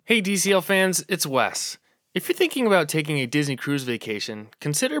Hey DCL fans, it's Wes. If you're thinking about taking a Disney cruise vacation,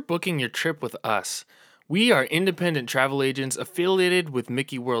 consider booking your trip with us. We are independent travel agents affiliated with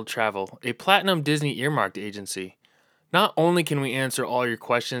Mickey World Travel, a platinum Disney earmarked agency. Not only can we answer all your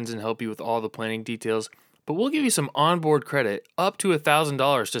questions and help you with all the planning details, but we'll give you some onboard credit up to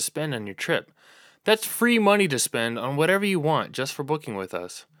 $1,000 to spend on your trip. That's free money to spend on whatever you want just for booking with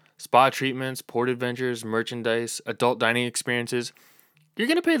us. Spa treatments, port adventures, merchandise, adult dining experiences. You're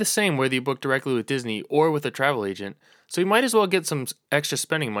going to pay the same whether you book directly with Disney or with a travel agent, so you might as well get some extra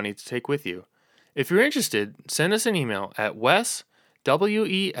spending money to take with you. If you're interested, send us an email at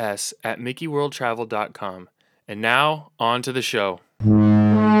wes@mickeyworldtravel.com. And now, on to the show.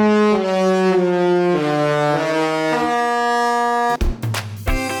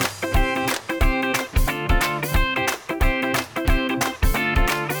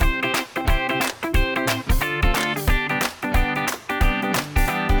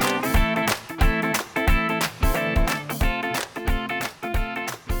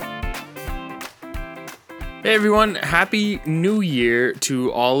 Hey everyone, Happy New Year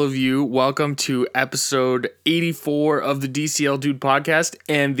to all of you. Welcome to episode 84 of the DCL Dude podcast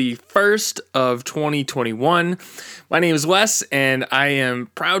and the first of 2021. My name is Wes and I am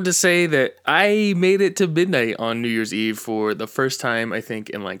proud to say that I made it to midnight on New Year's Eve for the first time, I think,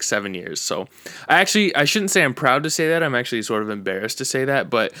 in like 7 years. So I shouldn't say I'm proud to say that. I'm actually sort of embarrassed to say that.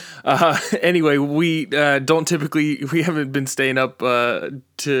 But anyway, we haven't been staying up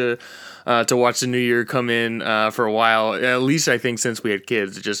to watch the new year come in for a while, at least I think since we had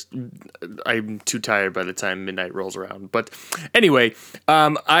kids. I'm too tired by the time midnight rolls around. But anyway,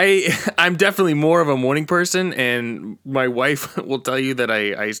 I'm definitely more of a morning person, and my wife will tell you that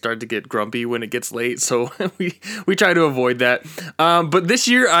I start to get grumpy when it gets late, so we try to avoid that. But this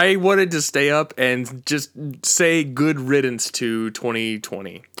year I wanted to stay up and just say good riddance to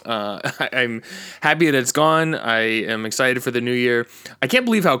 2020. I'm happy that it's gone. I am excited for the new year. I can't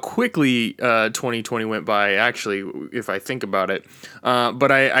believe how quickly 2020 went by, actually, if I think about it.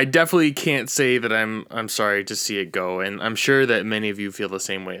 But I definitely can't say that I'm sorry to see it go, and I'm sure that many of you feel the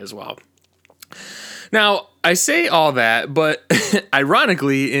same way as well. Now, I say all that, but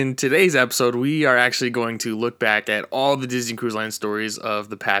ironically, in today's episode, we are actually going to look back at all the Disney Cruise Line stories of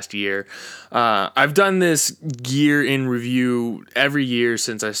the past year. I've done this year in review every year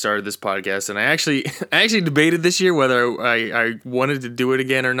since I started this podcast, and I actually debated this year whether I wanted to do it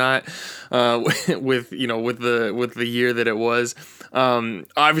again or not. With the year that it was,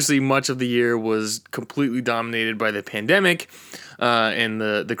 obviously much of the year was completely dominated by the pandemic. And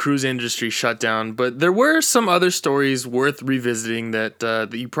the cruise industry shut down, but there were some other stories worth revisiting that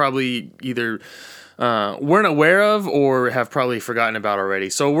you probably either weren't aware of or have probably forgotten about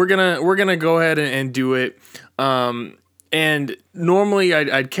already. So we're gonna go ahead and do it. And normally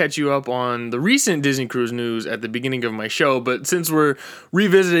I'd catch you up on the recent Disney cruise news at the beginning of my show, but since we're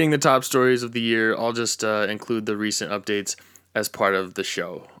revisiting the top stories of the year, I'll just include the recent updates as part of the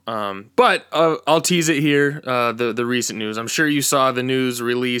show. But I'll tease it here, the recent news. I'm sure you saw the news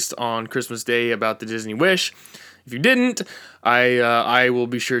released on Christmas Day about the Disney Wish. If you didn't, I will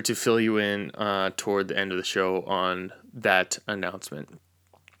be sure to fill you in toward the end of the show on that announcement.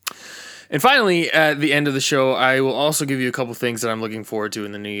 And finally, at the end of the show, I will also give you a couple things that I'm looking forward to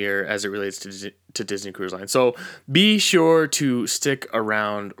in the new year as it relates to Disney Cruise Line. So be sure to stick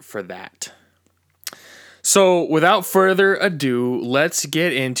around for that. So without further ado, let's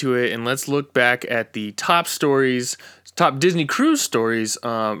get into it and let's look back at the top Disney cruise stories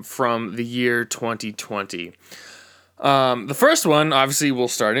from the year 2020. The first one, obviously, will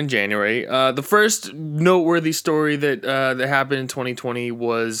start in January. The first noteworthy story that happened in 2020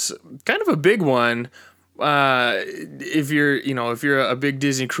 was kind of a big one. If you're a big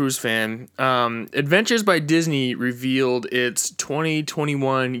Disney cruise fan, Adventures by Disney revealed its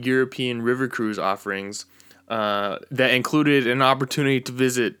 2021 European river cruise offerings that included an opportunity to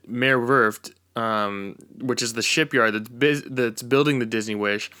visit Meerwerft, which is the shipyard that's building the Disney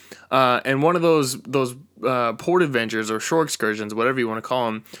Wish, and one of those port adventures or shore excursions, whatever you want to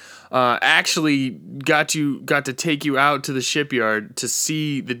call them, actually got to take you out to the shipyard to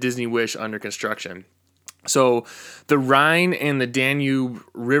see the Disney Wish under construction. So the Rhine and the Danube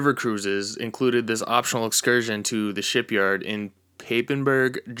river cruises included this optional excursion to the shipyard in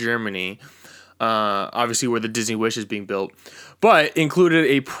Papenburg, Germany, obviously where the Disney Wish is being built, but included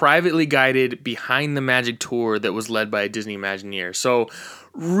a privately guided Behind the Magic tour that was led by a Disney Imagineer. So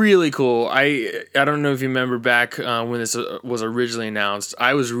really cool. I don't know if you remember back when this was originally announced,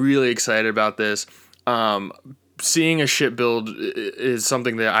 I was really excited about this. Seeing a ship build is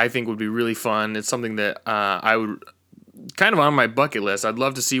something that I think would be really fun. It's something that I would kind of on my bucket list. I'd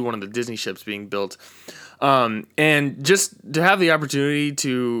love to see one of the Disney ships being built. And just to have the opportunity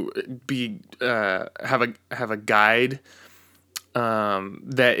to have a guide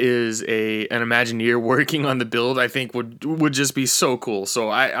that is an Imagineer working on the build, I think would just be so cool. So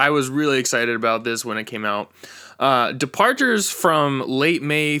I was really excited about this when it came out. Departures from late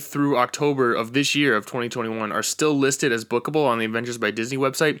May through October of this year of 2021 are still listed as bookable on the Adventures by Disney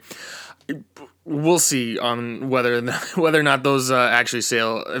website. We'll see on whether or not those actually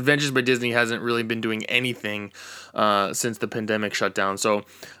sail. Adventures by Disney hasn't really been doing anything since the pandemic shut down. So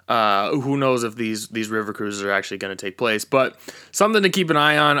who knows if these river cruises are actually going to take place? But something to keep an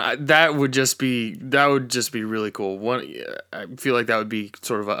eye on. That would just be really cool. I feel like that would be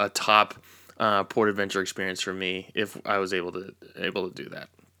sort of a top port adventure experience for me if I was able to do that.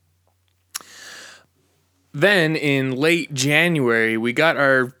 Then in late January, we got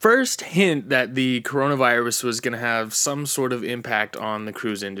our first hint that the coronavirus was going to have some sort of impact on the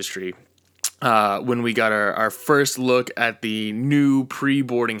cruise industry. When we got our first look at the new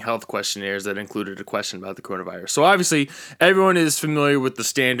pre-boarding health questionnaires that included a question about the coronavirus. So obviously, everyone is familiar with the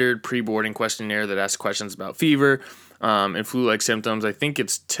standard pre-boarding questionnaire that asks questions about fever and flu-like symptoms. I think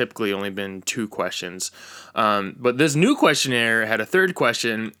it's typically only been 2 questions. But this new questionnaire had a third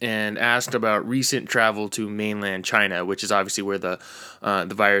question and asked about recent travel to mainland China, which is obviously where the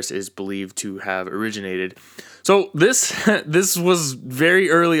virus is believed to have originated. So this was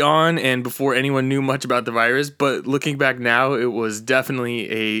very early on and before anyone knew much about the virus, but looking back now, it was definitely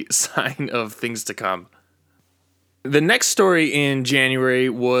a sign of things to come. The next story in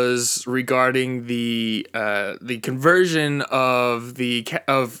January was regarding the conversion of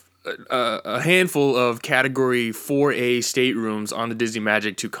a handful of Category 4A staterooms on the Disney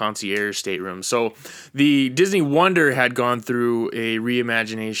Magic to concierge staterooms. So the Disney Wonder had gone through a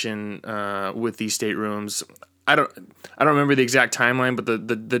reimagination with these staterooms. I don't remember the exact timeline, but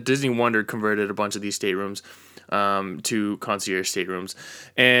the Disney Wonder converted a bunch of these staterooms to concierge staterooms.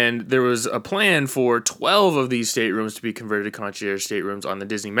 And there was a plan for 12 of these staterooms to be converted to concierge staterooms on the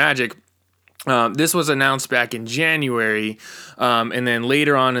Disney Magic. This was announced back in January, and then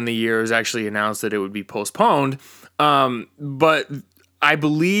later on in the year, it was actually announced that it would be postponed. But I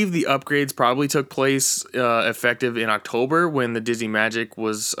believe the upgrades probably took place effective in October when the Disney Magic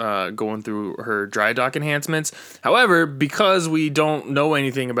was going through her dry dock enhancements. However, because we don't know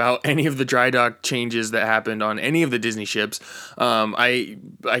anything about any of the dry dock changes that happened on any of the Disney ships, I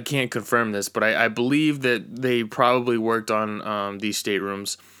can't confirm this, but I believe that they probably worked on these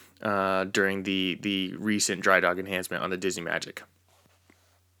staterooms during the recent dry dock enhancement on the Disney Magic.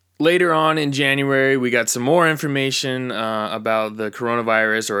 Later on in January, we got some more information about the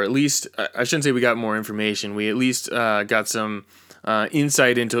coronavirus, or at least, I shouldn't say we got more information. We at least got some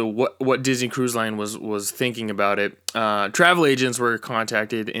insight into what Disney Cruise Line was thinking about it. Travel agents were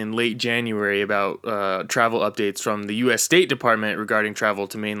contacted in late January about travel updates from the U.S. State Department regarding travel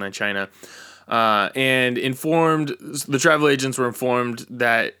to mainland China, and the travel agents were informed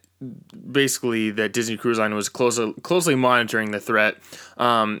that basically that Disney Cruise Line was closely monitoring the threat.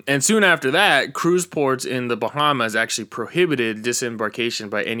 And soon after that, cruise ports in the Bahamas actually prohibited disembarkation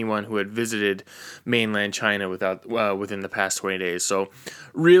by anyone who had visited mainland China within the past 20 days. So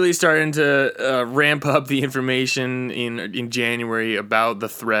really starting to ramp up the information in January about the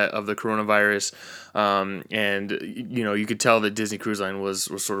threat of the coronavirus. And you could tell that Disney Cruise Line was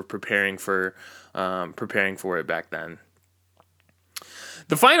sort of preparing for it back then.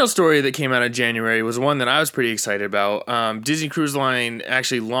 The final story that came out of January was one that I was pretty excited about. Disney Cruise Line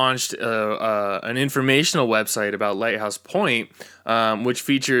actually launched an informational website about Lighthouse Point, which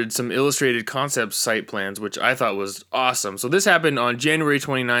featured some illustrated concept site plans, which I thought was awesome. So this happened on January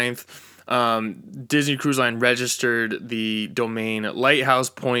 29th. Disney Cruise Line registered the domain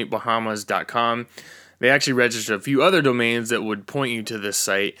lighthousepointbahamas.com. They actually registered a few other domains that would point you to this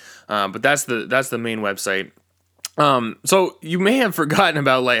site, but that's the main website. So you may have forgotten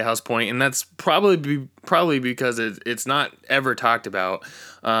about Lighthouse Point, and that's probably because it's not ever talked about.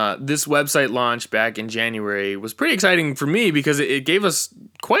 This website launch back in January was pretty exciting for me because it gave us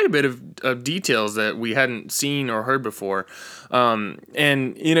quite a bit of details that we hadn't seen or heard before. And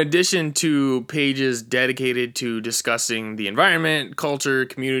in addition to pages dedicated to discussing the environment, culture,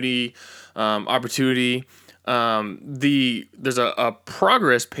 community, opportunity, there's a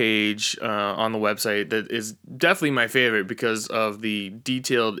progress page on the website that is definitely my favorite because of the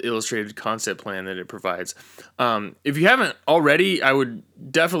detailed illustrated concept plan that it provides. If you haven't already, I would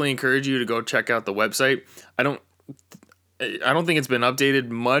definitely encourage you to go check out the website. I don't think it's been updated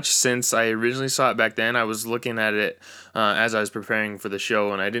much since I originally saw it back then. I was looking at it as I was preparing for the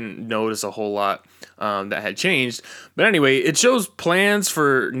show, and I didn't notice a whole lot that had changed. But anyway, it shows plans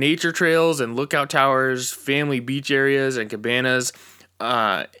for nature trails and lookout towers, family beach areas and cabanas,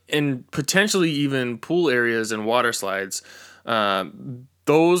 and potentially even pool areas and water slides.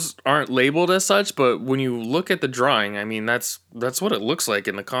 Those aren't labeled as such, but when you look at the drawing, I mean, that's what it looks like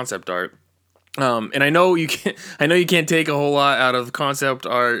in the concept art. And I know you can't take a whole lot out of concept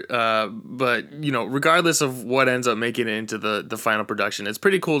art, but regardless of what ends up making it into the final production, it's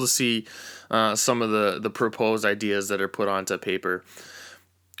pretty cool to see some of the proposed ideas that are put onto paper.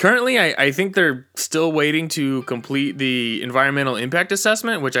 Currently, I think they're still waiting to complete the environmental impact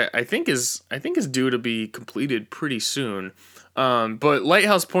assessment, which I think is due to be completed pretty soon. But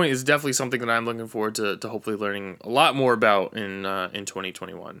Lighthouse Point is definitely something that I'm looking forward to hopefully learning a lot more about in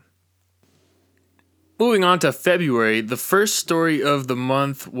 2021. Moving on to February, the first story of the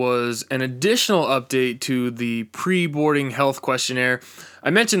month was an additional update to the pre-boarding health questionnaire.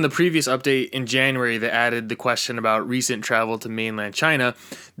 I mentioned the previous update in January that added the question about recent travel to mainland China.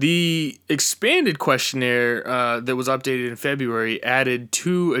 The expanded questionnaire that was updated in February added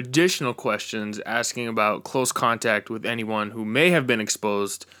 2 additional questions asking about close contact with anyone who may have been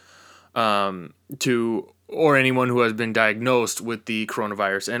exposed to or anyone who has been diagnosed with the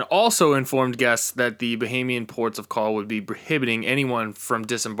coronavirus, and also informed guests that the Bahamian ports of call would be prohibiting anyone from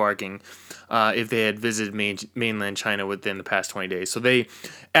disembarking if they had visited mainland China within the past 20 days. So they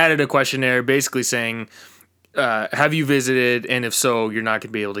added a questionnaire basically saying, have you visited, and if so, you're not going to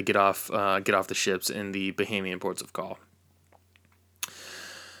be able to get off the ships in the Bahamian ports of call.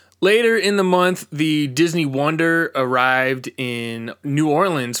 Later in the month, the Disney Wonder arrived in New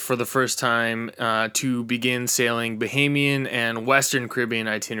Orleans for the first time to begin sailing Bahamian and Western Caribbean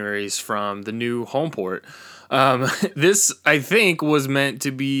itineraries from the new home port. This, I think, was meant to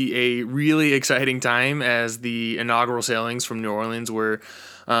be a really exciting time, as the inaugural sailings from New Orleans were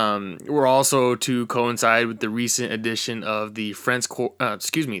also to coincide with the recent addition of the French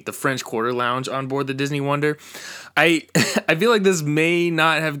Quarter Lounge on board the Disney Wonder. I feel like this may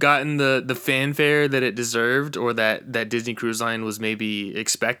not have gotten the fanfare that it deserved, or that Disney Cruise Line was maybe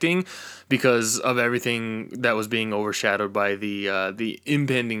expecting, because of everything that was being overshadowed by the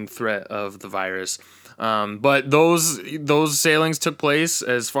impending threat of the virus. But those sailings took place.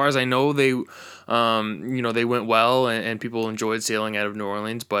 As far as I know, they went well, and people enjoyed sailing out of New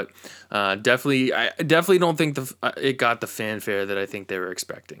Orleans. But I definitely don't think it got the fanfare that I think they were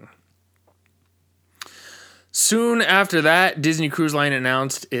expecting. Soon after that, Disney Cruise Line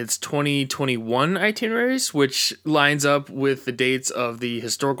announced its 2021 itineraries, which lines up with the dates of the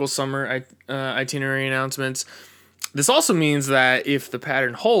historical summer itinerary announcements. This also means that if the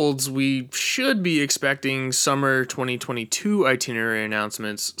pattern holds, we should be expecting summer 2022 itinerary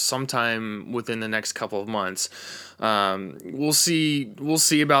announcements sometime within the next couple of months. We'll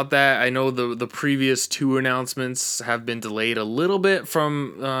see about that. I know the previous 2 announcements have been delayed a little bit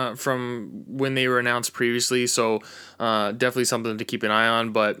from when they were announced previously, so definitely something to keep an eye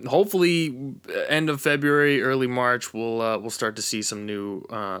on. But hopefully, end of February, early March, we'll start to see some new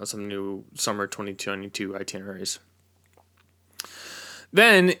summer 2022 itineraries.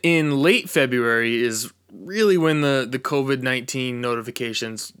 Then in late February is really when the COVID-19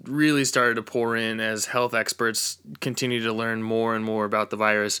 notifications really started to pour in, as health experts continue to learn more and more about the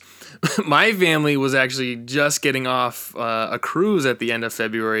virus. My family was actually just getting off a cruise at the end of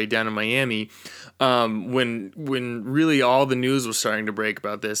February down in Miami, when really all the news was starting to break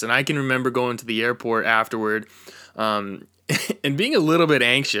about this. And I can remember going to the airport afterward and being a little bit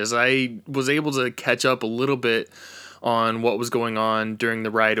anxious. I was able to catch up a little bit on what was going on during the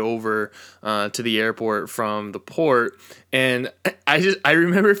ride over to the airport from the port, and I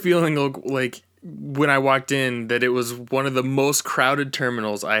remember feeling like when I walked in that it was one of the most crowded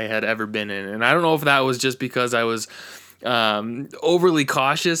terminals I had ever been in. And I don't know if that was just because I was overly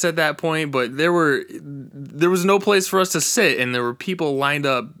cautious at that point, but there was no place for us to sit, and there were people lined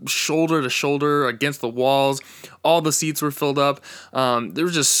up shoulder to shoulder against the walls. All the seats were filled up. There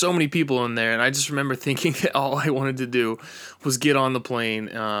were just so many people in there, and I just remember thinking that all I wanted to do was get on the plane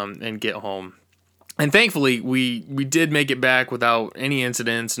and get home. And thankfully, we did make it back without any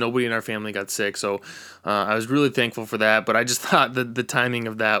incidents. Nobody in our family got sick, so I was really thankful for that. But I just thought that the timing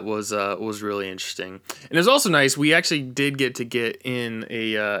of that was really interesting. And it was also nice. We actually did get in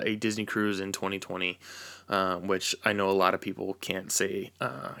a Disney cruise in 2020, which I know a lot of people can't say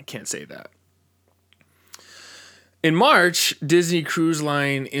that. In March, Disney Cruise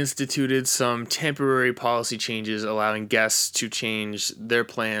Line instituted some temporary policy changes allowing guests to change their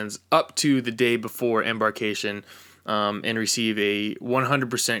plans up to the day before embarkation and receive a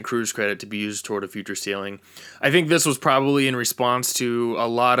 100% cruise credit to be used toward a future sailing. I think this was probably in response to a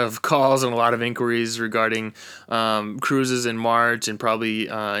lot of calls and a lot of inquiries regarding cruises in March and probably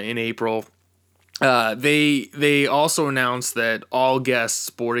in April. They also announced that all guests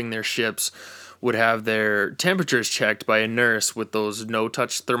boarding their ships would have their temperatures checked by a nurse with those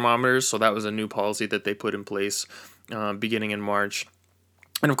no-touch thermometers. So that was a new policy that they put in place beginning in March.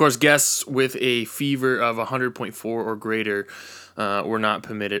 And of course, guests with a fever of 100.4 or greater were not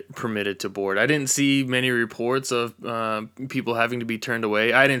permitted to board. I didn't see many reports of people having to be turned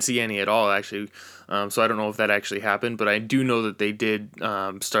away. I didn't see any at all, actually. So I don't know if that actually happened, but I do know that they did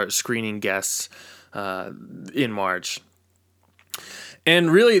start screening guests in March.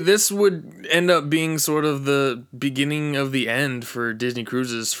 And really, this would end up being sort of the beginning of the end for Disney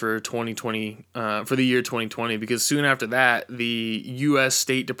Cruises for 2020, for the year 2020, because soon after that, the U.S.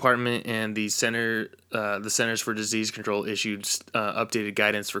 State Department and the Centers for Disease Control issued updated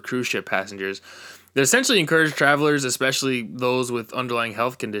guidance for cruise ship passengers. They essentially encourage travelers, especially those with underlying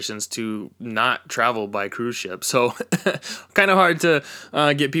health conditions, to not travel by cruise ship. So kind of hard to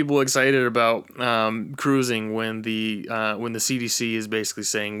get people excited about cruising when the CDC is basically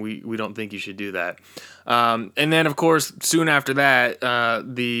saying we don't think you should do that. And then, of course, soon after that,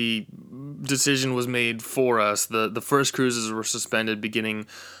 the decision was made for us. The first cruises were suspended beginning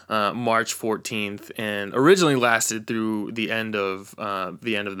March 14th and originally lasted through the end of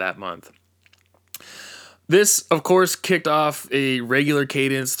that month. This, of course, kicked off a regular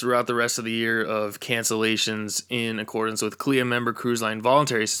cadence throughout the rest of the year of cancellations in accordance with CLIA member cruise line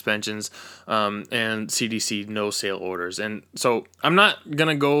voluntary suspensions and CDC no-sail orders. And so I'm not going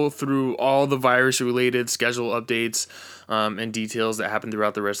to go through all the virus-related schedule updates and details that happened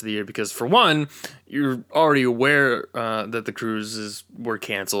throughout the rest of the year because, for one, you're already aware that the cruises were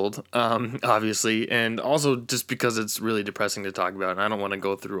canceled, obviously, and also just because it's really depressing to talk about, and I don't want to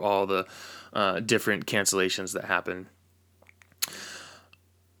go through all the different cancellations that happened.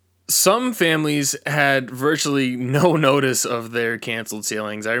 Some families had virtually no notice of their canceled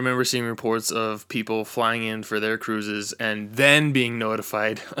sailings. I remember seeing reports of people flying in for their cruises and then being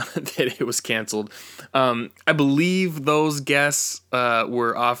notified that it was canceled. I believe those guests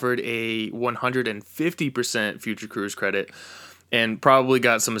were offered a 150% future cruise credit and probably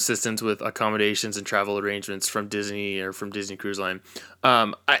got some assistance with accommodations and travel arrangements from Disney or from Disney Cruise Line.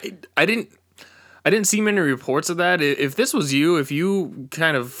 I didn't see many reports of that. If this was you, if you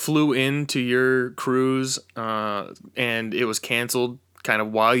kind of flew into your cruise and it was canceled kind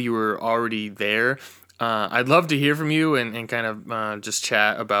of while you were already there, I'd love to hear from you and kind of just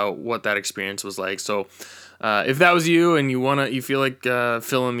chat about what that experience was like. So if that was you and you feel like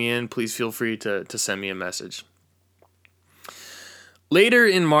filling me in, please feel free to send me a message. Later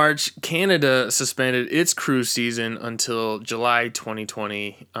in March, Canada suspended its cruise season until July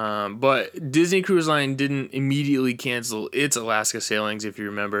 2020, but Disney Cruise Line didn't immediately cancel its Alaska sailings, if you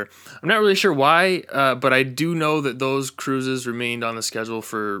remember. I'm not really sure why, but I do know that those cruises remained on the schedule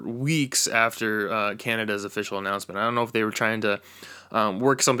for weeks after Canada's official announcement. I don't know if they were trying to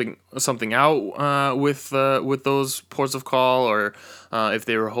work something out with those ports of call, or if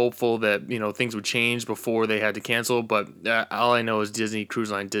they were hopeful that things would change before they had to cancel. But all I know is Disney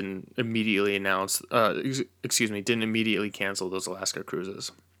Cruise Line didn't immediately cancel those Alaska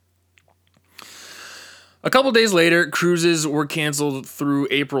cruises. A couple days later, cruises were canceled through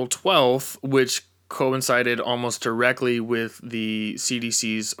April 12th, which coincided almost directly with the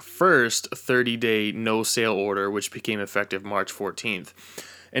CDC's first 30-day no-sail order, which became effective March 14th.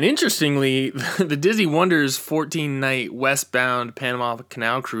 And interestingly, the Disney Wonders 14-night westbound Panama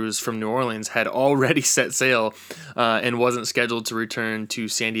Canal cruise from New Orleans had already set sail and wasn't scheduled to return to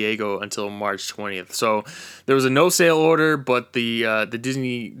San Diego until March 20th. So there was a no-sail order, but the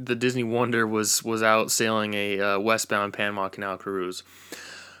Disney Wonder was out sailing a westbound Panama Canal cruise.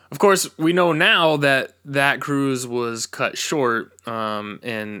 Of course, we know now that cruise was cut short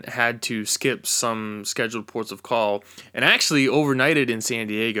and had to skip some scheduled ports of call and actually overnighted in San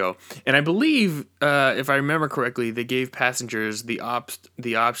Diego. And I believe, if I remember correctly, they gave passengers the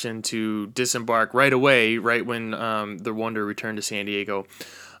option to disembark right away, right when the Wonder returned to San Diego,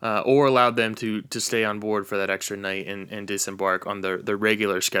 or allowed them to stay on board for that extra night and disembark on the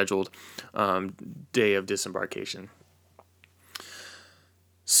regular scheduled day of disembarkation.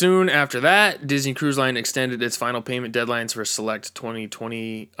 Soon after that, Disney Cruise Line extended its final payment deadlines for select summer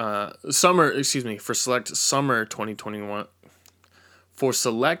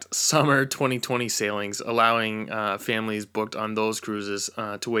 2020 sailings, allowing families booked on those cruises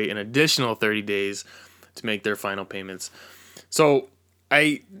to wait an additional 30 days to make their final payments. So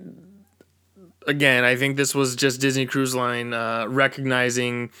again, I think this was just Disney Cruise Line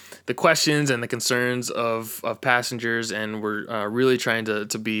recognizing the questions and the concerns of passengers, and we're really trying to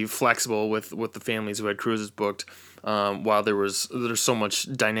be flexible with the families who had cruises booked while there's so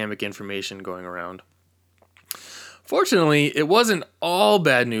much dynamic information going around. Fortunately, it wasn't all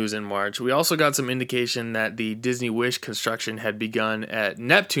bad news in March. We also got some indication that the Disney Wish construction had begun at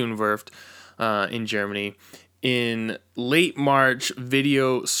Neptune Werft in Germany. In late March,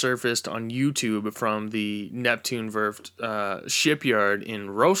 video surfaced on YouTube from the Neptune Werft shipyard in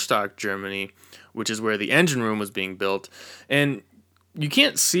Rostock, Germany, which is where the engine room was being built. And you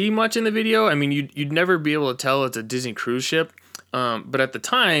can't see much in the video. I mean, you'd never be able to tell it's a Disney cruise ship. But at the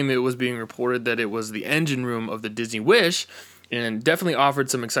time, it was being reported that it was the engine room of the Disney Wish, and definitely offered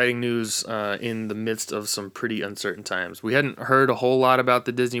some exciting news in the midst of some pretty uncertain times. We hadn't heard a whole lot about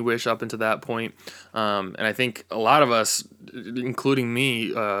the Disney Wish up until that point, and I think a lot of us, including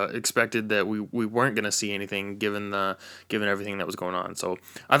me, expected that we weren't going to see anything given everything that was going on. So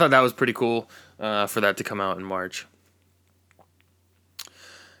I thought that was pretty cool for that to come out in March.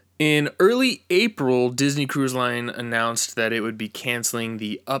 In early April, Disney Cruise Line announced that it would be canceling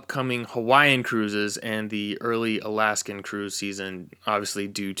the upcoming Hawaiian cruises and the early Alaskan cruise season, obviously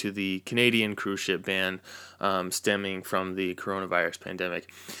due to the Canadian cruise ship ban stemming from the coronavirus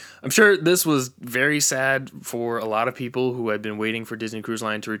pandemic. I'm sure this was very sad for a lot of people who had been waiting for Disney Cruise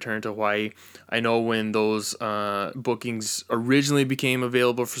Line to return to Hawaii. I know when those bookings originally became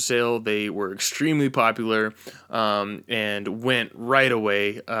available for sale, they were extremely popular and went right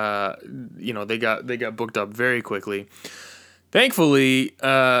away. They got booked up very quickly. Thankfully,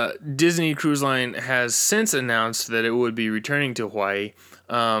 Disney Cruise Line has since announced that it would be returning to Hawaii,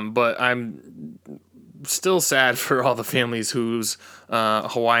 but I'm still sad for all the families whose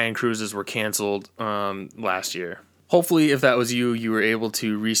Hawaiian cruises were canceled last year. Hopefully, if that was you, you were able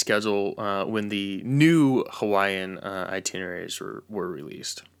to reschedule when the new Hawaiian itineraries were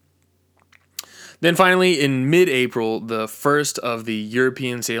released. Then finally, in mid-April, the first of the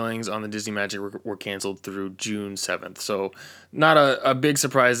European sailings on the Disney Magic were canceled through June 7th. So not a big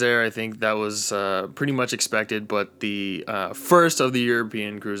surprise there. I think that was pretty much expected, but the first of the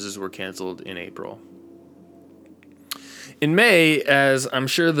European cruises were canceled in April. In May, as I'm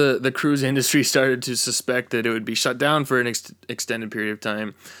sure the cruise industry started to suspect that it would be shut down for an extended period of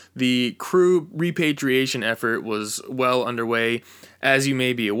time, the crew repatriation effort was well underway. As you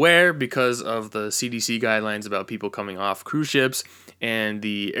may be aware, because of the CDC guidelines about people coming off cruise ships and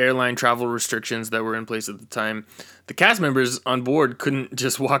the airline travel restrictions that were in place at the time, the cast members on board couldn't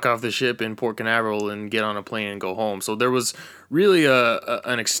just walk off the ship in Port Canaveral and get on a plane and go home. So there was really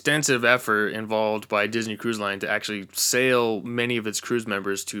an extensive effort involved by Disney Cruise Line to actually sail many of its cruise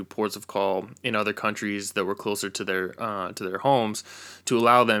members to ports of call in other countries that were closer to their homes to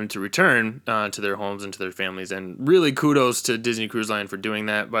allow them to return to their homes and to their families. And really kudos to Disney Cruise Line for doing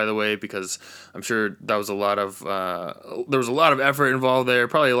that, by the way, because I'm sure that was there was a lot of effort involved there,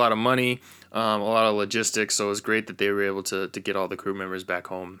 probably a lot of money, a lot of logistics. So it was great that they were able to get all the crew members back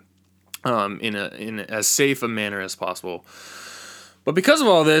home in as safe a manner as possible. But because of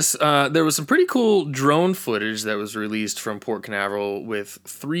all this, there was some pretty cool drone footage that was released from Port Canaveral with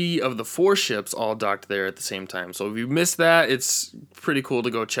 3 of the 4 ships all docked there at the same time. So if you missed that, it's pretty cool to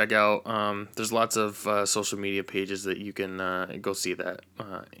go check out. There's lots of social media pages that you can go see that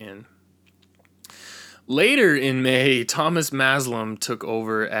in. Later in May, Thomas Maslam took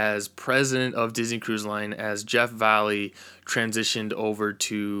over as president of Disney Cruise Line as Jeff Valley transitioned over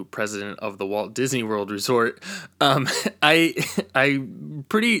to president of the Walt Disney World Resort. I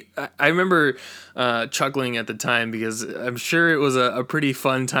remember chuckling at the time because I'm sure it was a pretty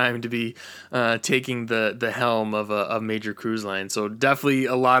fun time to be taking the helm of a major cruise line. So definitely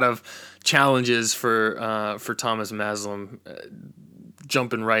a lot of challenges for Thomas Maslam.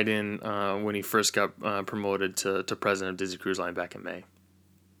 Jumping right in when he first got promoted to president of Disney Cruise Line back in May.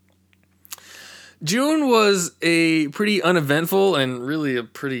 June was a pretty uneventful and really a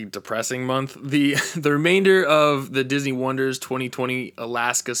pretty depressing month. The remainder of the Disney Wonders 2020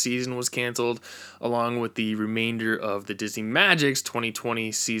 Alaska season was canceled, along with the remainder of the Disney Magic's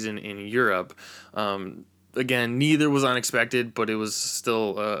 2020 season in Europe. Again, neither was unexpected, but it was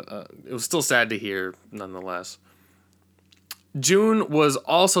still sad to hear nonetheless. June was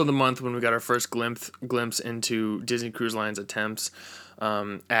also the month when we got our first glimpse into Disney Cruise Line's attempts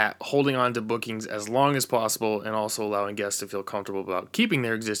at holding on to bookings as long as possible and also allowing guests to feel comfortable about keeping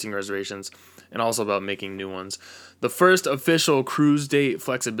their existing reservations and also about making new ones. The first official cruise date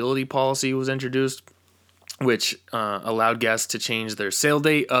flexibility policy was introduced, which allowed guests to change their sail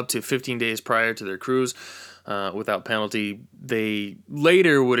date up to 15 days prior to their cruise. without penalty. They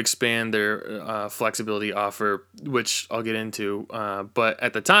later would expand their flexibility offer, which I'll get into. But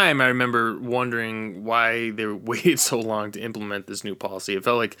at the time, I remember wondering why they waited so long to implement this new policy. It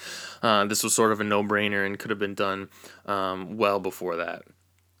felt like this was sort of a no-brainer and could have been done well before that.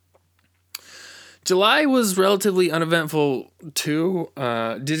 July was relatively uneventful too.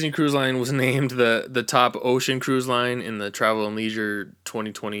 Disney Cruise Line was named the top ocean cruise line in the Travel and Leisure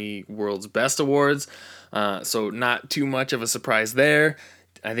 2020 World's Best Awards. So not too much of a surprise there.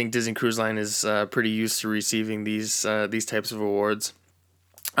 I think Disney Cruise Line is pretty used to receiving these types of awards.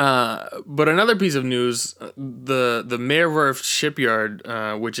 But another piece of news, the Meerwerf shipyard,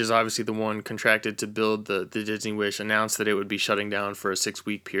 which is obviously the one contracted to build the Disney Wish, announced that it would be shutting down for a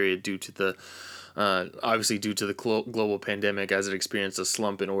 6-week period due to the global pandemic, as it experienced a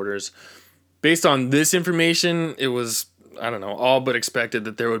slump in orders. Based on this information, it was, all but expected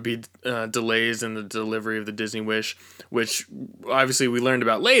that there would be delays in the delivery of the Disney Wish, which obviously we learned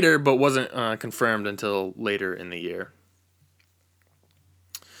about later, but wasn't confirmed until later in the year.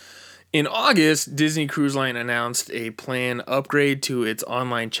 In August, Disney Cruise Line announced a planned upgrade to its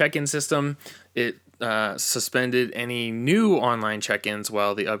online check-in system. It suspended any new online check-ins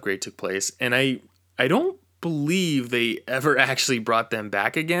while the upgrade took place, and I don't believe they ever actually brought them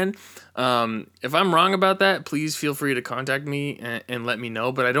back again. If I'm wrong about that, please feel free to contact me and let me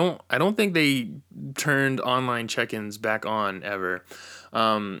know. But I don't think they turned online check-ins back on ever.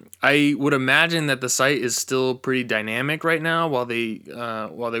 I would imagine that the site is still pretty dynamic right now while they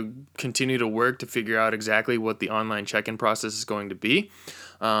continue to work to figure out exactly what the online check-in process is going to be.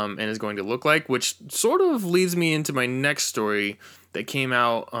 And is going to look like, which sort of leads me into my next story that came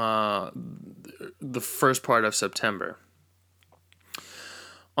out the first part of September.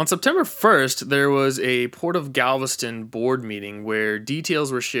 On September 1st, there was a Port of Galveston board meeting where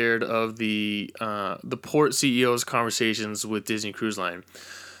details were shared of the port CEO's conversations with Disney Cruise Line.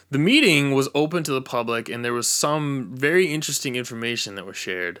 The meeting was open to the public, and there was some very interesting information that was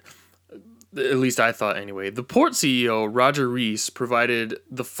shared. At least I thought anyway. The port CEO, Roger Rees, provided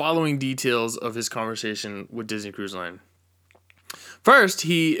the following details of his conversation with Disney Cruise Line. First,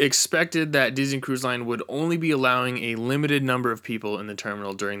 he expected that Disney Cruise Line would only be allowing a limited number of people in the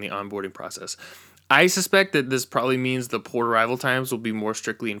terminal during the onboarding process. I suspect that this probably means the port arrival times will be more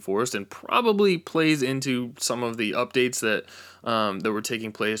strictly enforced and probably plays into some of the updates that were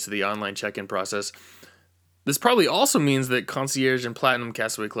taking place to the online check-in process. This probably also means that Concierge and Platinum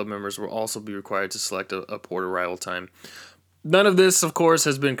Castaway Club members will also be required to select a port arrival time. None of this, of course,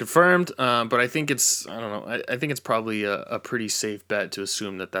 has been confirmed, but I think it's probably a pretty safe bet to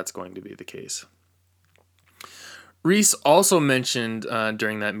assume that that's going to be the case. Rees also mentioned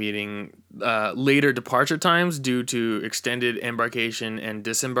during that meeting later departure times due to extended embarkation and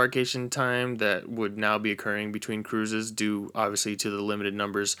disembarkation time that would now be occurring between cruises due, obviously, to the limited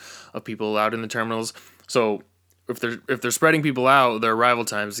numbers of people allowed in the terminals. So if they're spreading people out, their arrival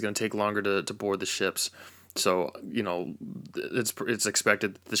time is going to take longer to board the ships. So, it's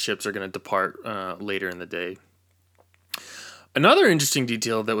expected that the ships are going to depart later in the day. Another interesting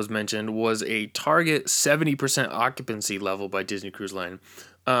detail that was mentioned was a target 70% occupancy level by Disney Cruise Line.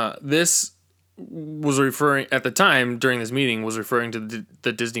 This was referring, at the time during this meeting, was referring to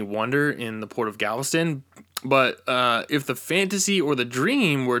the Disney Wonder in the Port of Galveston. But if the Fantasy or the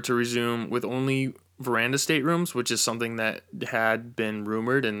Dream were to resume with only veranda staterooms, which is something that had been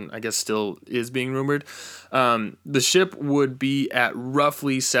rumored and I guess still is being rumored, the ship would be at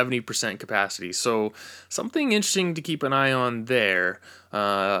roughly 70% capacity. So something interesting to keep an eye on there.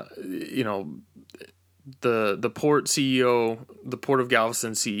 The port CEO, the Port of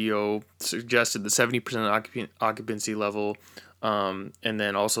Galveston CEO, suggested the 70% occupancy level, and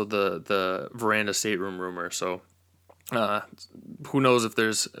then also the veranda stateroom rumor. So who knows if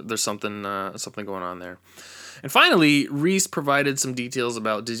there's something going on there. And finally, Rees provided some details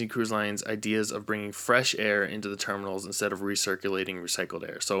about Disney Cruise Line's ideas of bringing fresh air into the terminals instead of recirculating recycled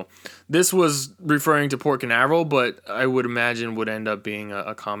air. So this was referring to Port Canaveral, but I would imagine would end up being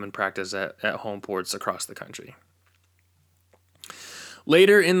a common practice at home ports across the country.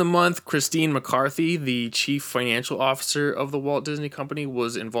 Later in the month, Christine McCarthy, the chief financial officer of the Walt Disney Company,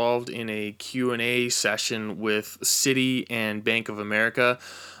 was involved in a Q&A session with Citi and Bank of America.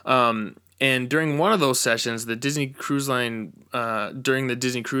 And during one of those sessions, the Disney Cruise Line, during the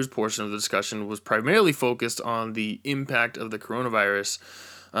Disney Cruise portion of the discussion, was primarily focused on the impact of the coronavirus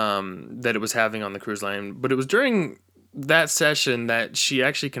that it was having on the cruise line. But it was during that session that she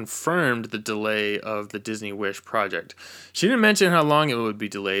actually confirmed the delay of the Disney Wish project. She didn't mention how long it would be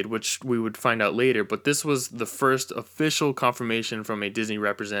delayed, which we would find out later, but this was the first official confirmation from a Disney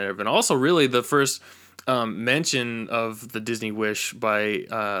representative, and also really the first mention of the Disney Wish by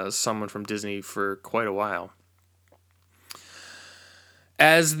someone from Disney for quite a while.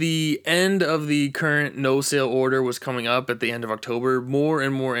 As the end of the current no-sale order was coming up at the end of October, more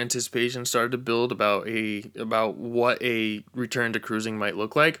and more anticipation started to build about what a return to cruising might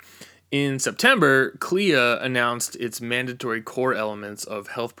look like. In September, CLIA announced its mandatory core elements of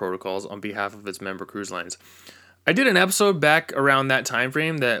health protocols on behalf of its member cruise lines. I did an episode back around that time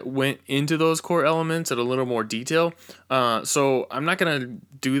frame that went into those core elements at a little more detail. So I'm not going to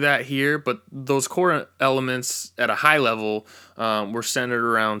do that here, but those core elements at a high level were centered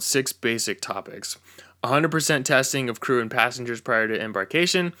around 6 basic topics. 100% testing of crew and passengers prior to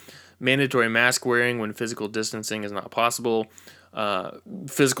embarkation, mandatory mask wearing when physical distancing is not possible,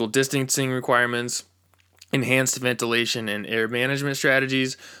 physical distancing requirements, enhanced ventilation and air management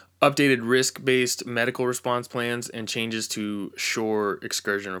strategies, updated risk-based medical response plans, and changes to shore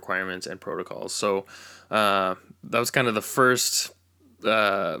excursion requirements and protocols. So that was kind of the first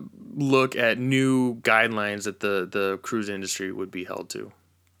look at new guidelines that the cruise industry would be held to.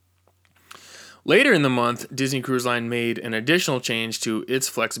 Later in the month, Disney Cruise Line made an additional change to its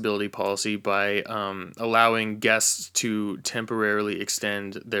flexibility policy by allowing guests to temporarily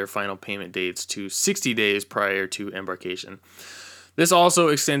extend their final payment dates to 60 days prior to embarkation. This also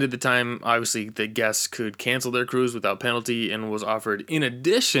extended the time, obviously, that guests could cancel their cruise without penalty, and was offered in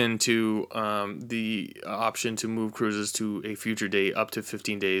addition to the option to move cruises to a future date up to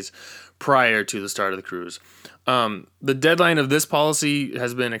 15 days prior to the start of the cruise. The deadline of this policy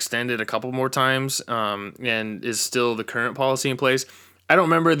has been extended a couple more times and is still the current policy in place. I don't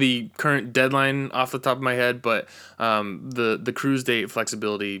remember the current deadline off the top of my head, but the cruise date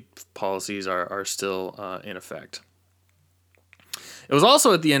flexibility policies are still in effect. It was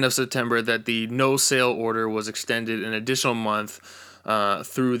also at the end of September that the no-sale order was extended an additional month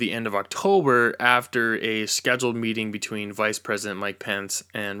through the end of October after a scheduled meeting between Vice President Mike Pence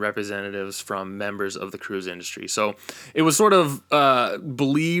and representatives from members of the cruise industry. So it was sort of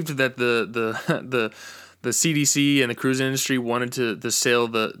believed that the CDC and the cruise industry wanted to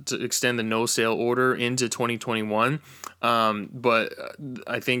extend the no-sale order into 2021, but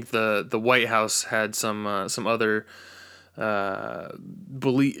I think the White House had some other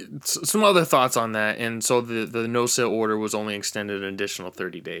some other thoughts on that, and so the no-sale order was only extended an additional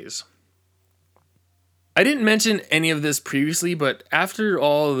 30 days. I didn't mention any of this previously, but after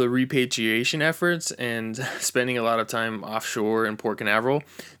all the repatriation efforts and spending a lot of time offshore in Port Canaveral,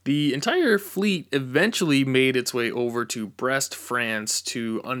 the entire fleet eventually made its way over to Brest, France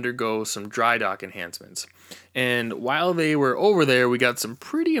to undergo some dry dock enhancements. And while they were over there, we got some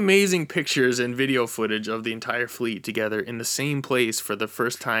pretty amazing pictures and video footage of the entire fleet together in the same place for the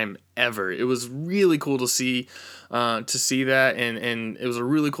first time ever. It was really cool to see that, and it was a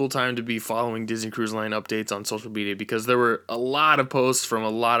really cool time to be following Disney Cruise Line updates on social media, because there were a lot of posts from a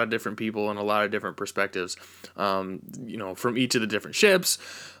lot of different people and a lot of different perspectives, from each of the different ships,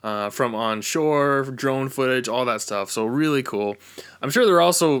 from onshore, drone footage, all that stuff. So really cool. I'm sure there were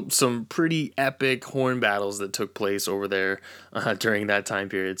also some pretty epic horn battles that took place over there during that time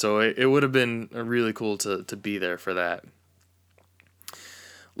period. So it would have been really cool to be there for that.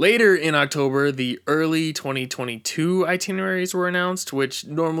 Later in October, the early 2022 itineraries were announced, which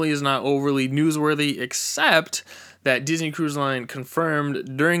normally is not overly newsworthy, except that Disney Cruise Line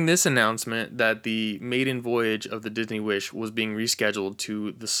confirmed during this announcement that the maiden voyage of the Disney Wish was being rescheduled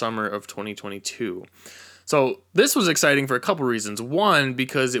to the summer of 2022. So this was exciting for a couple reasons. One,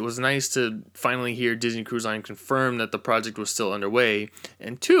 because it was nice to finally hear Disney Cruise Line confirm that the project was still underway.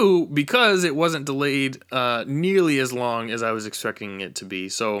 And two, because it wasn't delayed nearly as long as I was expecting it to be.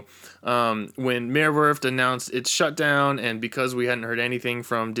 So when Meerwerft announced its shutdown, and because we hadn't heard anything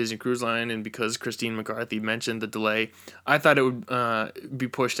from Disney Cruise Line, and because Christine McCarthy mentioned the delay, I thought it would be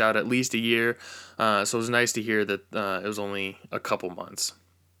pushed out at least a year. So it was nice to hear that it was only a couple months.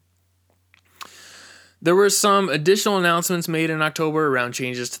 There were some additional announcements made in October around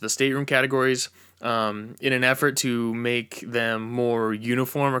changes to the stateroom categories in an effort to make them more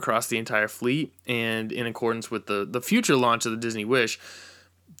uniform across the entire fleet, and in accordance with the future launch of the Disney Wish.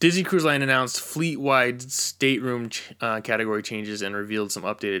 Disney Cruise Line announced fleet-wide stateroom category changes and revealed some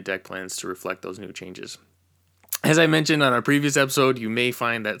updated deck plans to reflect those new changes. As I mentioned on our previous episode, you may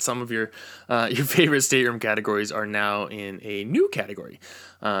find that some of your favorite stateroom categories are now in a new category.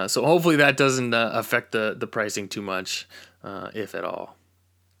 So hopefully that doesn't affect the pricing too much, if at all.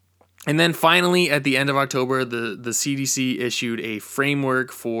 And then finally, at the end of October, the CDC issued a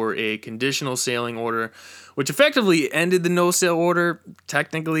framework for a conditional sailing order, which effectively ended the no-sail order,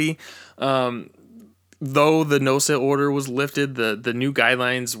 technically. Though the no-sail order was lifted, the new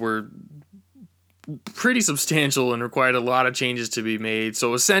guidelines were pretty substantial and required a lot of changes to be made.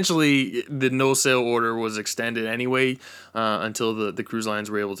 So essentially, the no-sail order was extended anyway until the cruise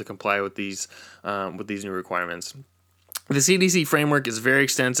lines were able to comply with these new requirements. The CDC framework is very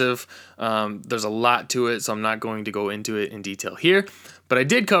extensive. There's a lot to it, so I'm not going to go into it in detail here. But I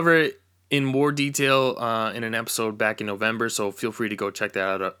did cover it in more detail in an episode back in November, so feel free to go check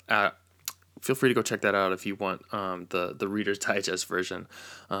that out. Feel free to go check that out if you want the Reader's Digest version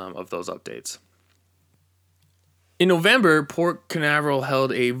of those updates. In November, Port Canaveral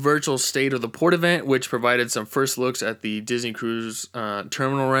held a virtual State of the Port event, which provided some first looks at the Disney Cruise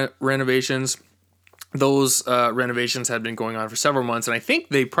terminal renovations. Those renovations had been going on for several months, and I think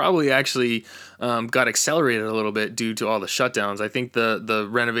they probably actually got accelerated a little bit due to all the shutdowns. I think the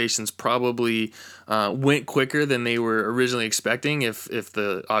renovations probably went quicker than they were originally expecting. If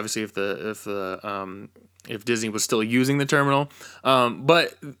Disney was still using the terminal,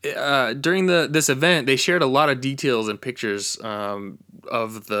 but during this event, they shared a lot of details and pictures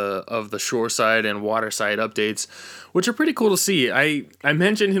of the shoreside and waterside updates, which are pretty cool to see. I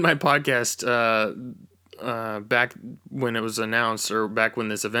mentioned in my podcast back when it was announced, or back when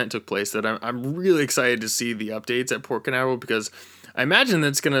this event took place, that I'm really excited to see the updates at Port Canaveral, because I imagine that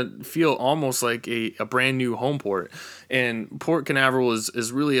it's going to feel almost like a brand new home port. And Port Canaveral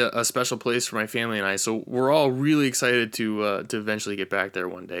is really a special place for my family and I, so we're all really excited to eventually get back there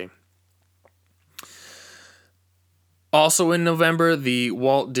one day. Also in November, the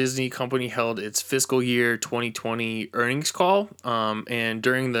Walt Disney Company held its fiscal year 2020 earnings call, and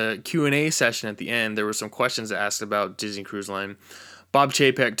during the Q&A session at the end, there were some questions asked about Disney Cruise Line. Bob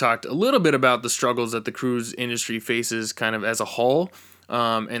Chapek talked a little bit about the struggles that the cruise industry faces kind of as a whole,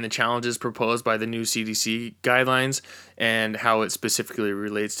 and the challenges proposed by the new CDC guidelines and how it specifically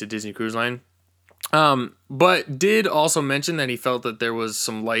relates to Disney Cruise Line. But did also mention that he felt that there was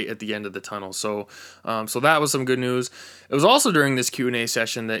some light at the end of the tunnel. So that was some good news. It was also during this Q&A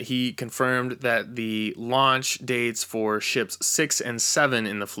session that he confirmed that the launch dates for ships 6 and 7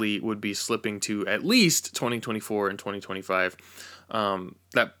 in the fleet would be slipping to at least 2024 and 2025.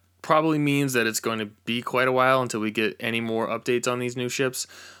 That probably means that it's going to be quite a while until we get any more updates on these new ships.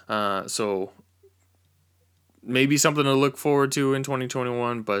 So maybe something to look forward to in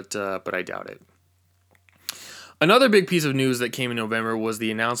 2021, but I doubt it. Another big piece of news that came in November was the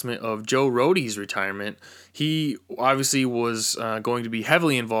announcement of Joe Rohde's retirement. He obviously was going to be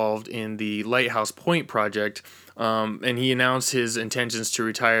heavily involved in the Lighthouse Point project, and he announced his intentions to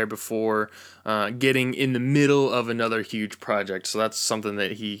retire before getting in the middle of another huge project. So that's something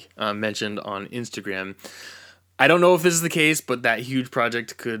that he mentioned on Instagram. I don't know if this is the case, but that huge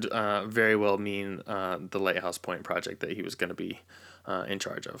project could very well mean the Lighthouse Point project that he was going to be in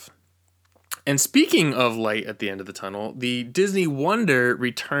charge of. And speaking of light at the end of the tunnel, the Disney Wonder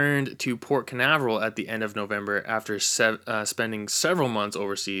returned to Port Canaveral at the end of November after spending several months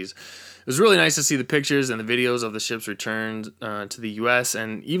overseas. It was really nice to see the pictures and the videos of the ship's return to the U.S.,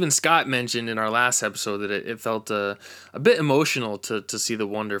 and even Scott mentioned in our last episode that it felt a bit emotional to see the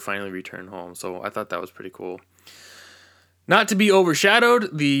Wonder finally return home, so I thought that was pretty cool. Not to be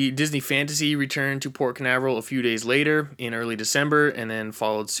overshadowed, the Disney Fantasy returned to Port Canaveral a few days later in early December, and then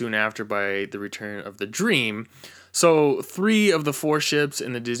followed soon after by the return of the Dream. So 3 of the 4 ships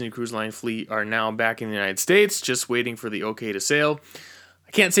in the Disney Cruise Line fleet are now back in the United States, just waiting for the okay to sail.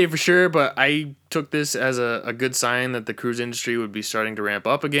 I can't say for sure, but I took this as a good sign that the cruise industry would be starting to ramp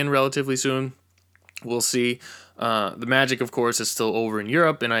up again relatively soon. We'll see. The magic, of course, is still over in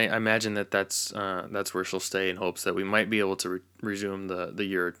Europe, and I imagine that's where she'll stay in hopes that we might be able to resume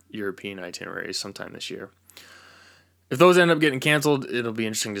the European itineraries sometime this year. If those end up getting canceled, it'll be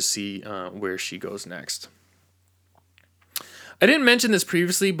interesting to see where she goes next. I didn't mention this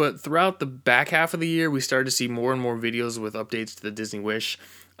previously, but throughout the back half of the year, we started to see more and more videos with updates to the Disney Wish.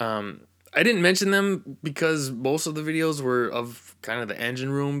 I didn't mention them because most of the videos were of kind of the engine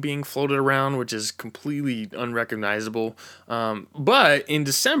room being floated around, which is completely unrecognizable. But in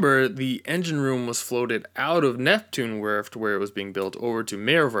December, the engine room was floated out of Neptune Werft, where it was being built, over to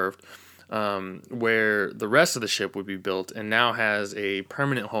Meyer Werft, where the rest of the ship would be built, and now has a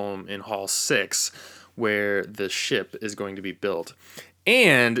permanent home in Hall 6, where the ship is going to be built.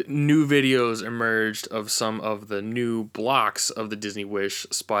 And new videos emerged of some of the new blocks of the Disney Wish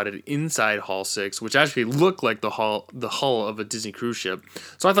spotted inside Hall 6, which actually look like the hull of a Disney cruise ship.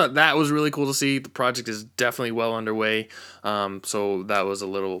 So I thought that was really cool to see. The project is definitely well underway. So that was a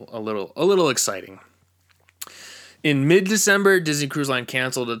little exciting. In mid-December, Disney Cruise Line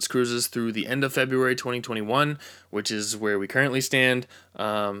canceled its cruises through the end of February 2021, which is where we currently stand.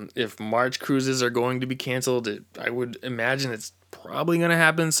 If March cruises are going to be canceled, I would imagine it's probably going to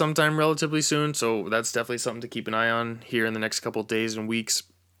happen sometime relatively soon, so that's definitely something to keep an eye on here in the next couple days and weeks.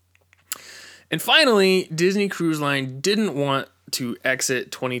 And finally, Disney Cruise Line didn't want to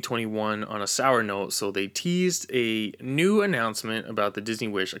exit 2021 on a sour note, so they teased a new announcement about the Disney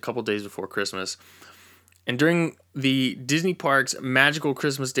Wish a couple days before Christmas. And during the Disney Parks Magical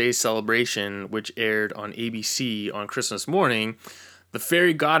Christmas Day celebration, which aired on ABC on Christmas morning, the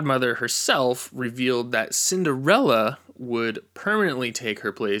fairy godmother herself revealed that Cinderella would permanently take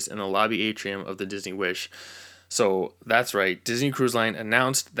her place in the lobby atrium of the Disney Wish. So that's right, Disney Cruise Line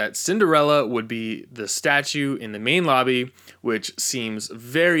announced that Cinderella would be the statue in the main lobby, which seems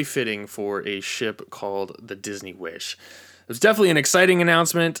very fitting for a ship called the Disney Wish. It was definitely an exciting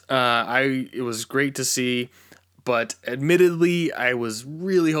announcement. It was great to see, but admittedly, I was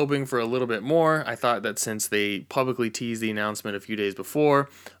really hoping for a little bit more. I thought that since they publicly teased the announcement a few days before,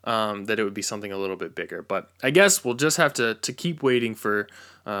 that it would be something a little bit bigger. But I guess we'll just have to keep waiting for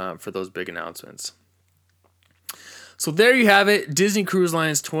those big announcements. So there you have it, Disney Cruise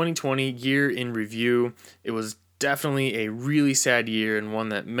Line's 2020 year in review. It was definitely a really sad year and one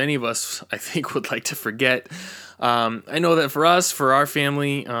that many of us, I think, would like to forget. I know that for us, for our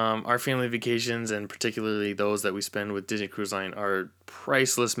family vacations, and particularly those that we spend with Disney Cruise Line, are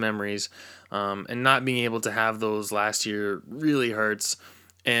priceless memories. And not being able to have those last year really hurts.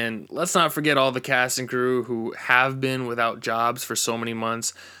 And let's not forget all the cast and crew who have been without jobs for so many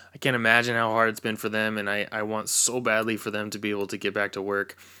months. I can't imagine how hard it's been for them, and I want so badly for them to be able to get back to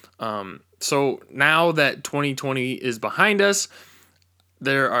work. So now that 2020 is behind us,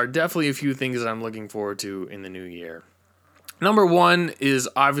 there are definitely a few things that I'm looking forward to in the new year. Number one is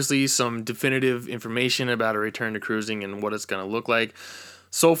obviously some definitive information about a return to cruising and what it's going to look like.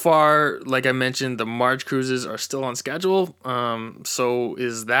 So far, like I mentioned, the March cruises are still on schedule. So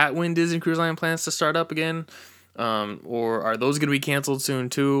is that when Disney Cruise Line plans to start up again? Or are those going to be canceled soon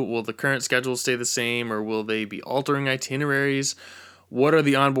too? Will the current schedule stay the same, or will they be altering itineraries? What are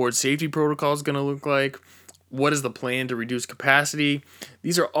the onboard safety protocols going to look like? What is the plan to reduce capacity?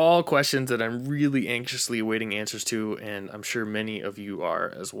 These are all questions that I'm really anxiously awaiting answers to, and I'm sure many of you are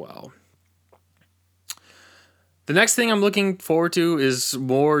as well. The next thing I'm looking forward to is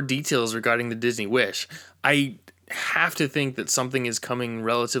more details regarding the Disney Wish. I have to think that something is coming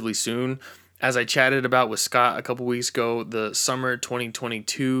relatively soon. As I chatted about with Scott a couple weeks ago, the summer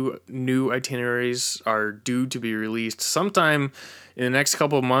 2022 new itineraries are due to be released sometime in the next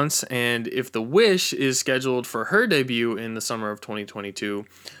couple of months. And if the Wish is scheduled for her debut in the summer of 2022,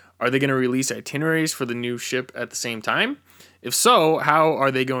 are they going to release itineraries for the new ship at the same time? If so, how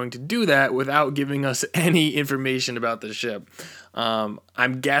are they going to do that without giving us any information about the ship?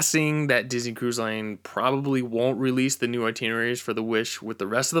 I'm guessing that Disney Cruise Line probably won't release the new itineraries for the Wish with the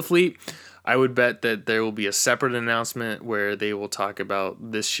rest of the fleet. I would bet that there will be a separate announcement where they will talk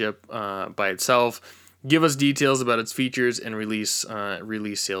about this ship by itself, give us details about its features, and release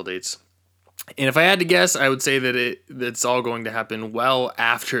sail dates. And if I had to guess, I would say that it's all going to happen well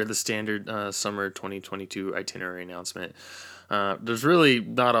after the standard summer 2022 itinerary announcement. There's really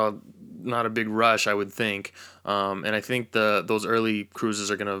not a big rush, I would think, and I think those early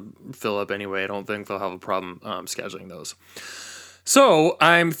cruises are going to fill up anyway. I don't think they'll have a problem scheduling those. So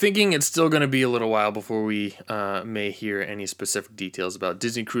I'm thinking it's still going to be a little while before we may hear any specific details about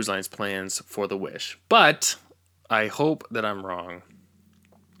Disney Cruise Line's plans for the Wish, but I hope that I'm wrong.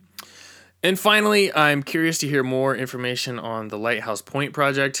 And finally, I'm curious to hear more information on the Lighthouse Point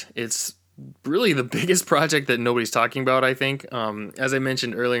project. It's really the biggest project that nobody's talking about, I think. As I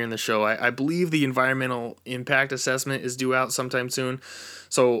mentioned earlier in the show, I believe the environmental impact assessment is due out sometime soon.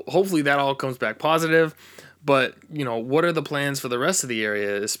 So hopefully that all comes back positive. But, what are the plans for the rest of the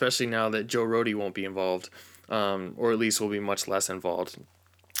area, especially now that Joe Rohde won't be involved, or at least will be much less involved?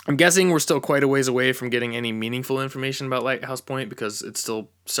 I'm guessing we're still quite a ways away from getting any meaningful information about Lighthouse Point because it's still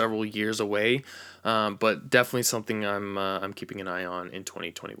several years away, but definitely something I'm keeping an eye on in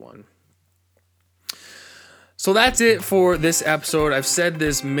 2021. So that's it for this episode. I've said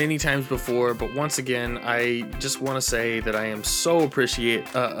this many times before, but once again, I just want to say that I am so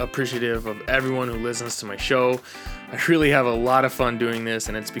appreciative of everyone who listens to my show. I really have a lot of fun doing this,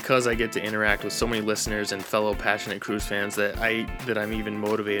 and it's because I get to interact with so many listeners and fellow passionate cruise fans that I'm even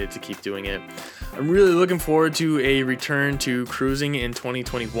motivated to keep doing it. I'm really looking forward to a return to cruising in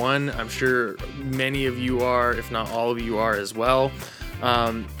 2021. I'm sure many of you are, if not all of you are as well.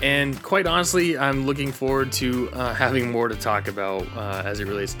 And quite honestly, I'm looking forward to having more to talk about as it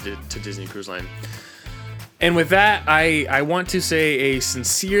relates to Disney Cruise Line. And with that, I want to say a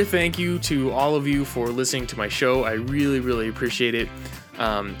sincere thank you to all of you for listening to my show. I really, really appreciate it.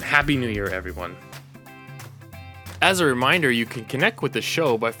 Happy New Year, everyone. As a reminder, you can connect with the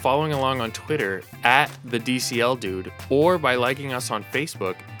show by following along on Twitter at the DCL Dude, or by liking us on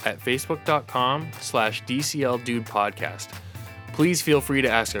Facebook at facebook.com/DCL Dude Podcast. Please feel free to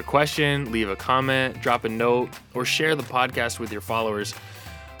ask a question, leave a comment, drop a note, or share the podcast with your followers.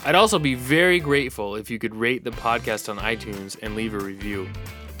 I'd also be very grateful if you could rate the podcast on iTunes and leave a review.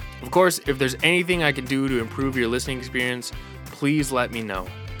 Of course, if there's anything I can do to improve your listening experience, please let me know.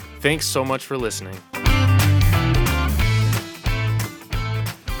 Thanks so much for listening.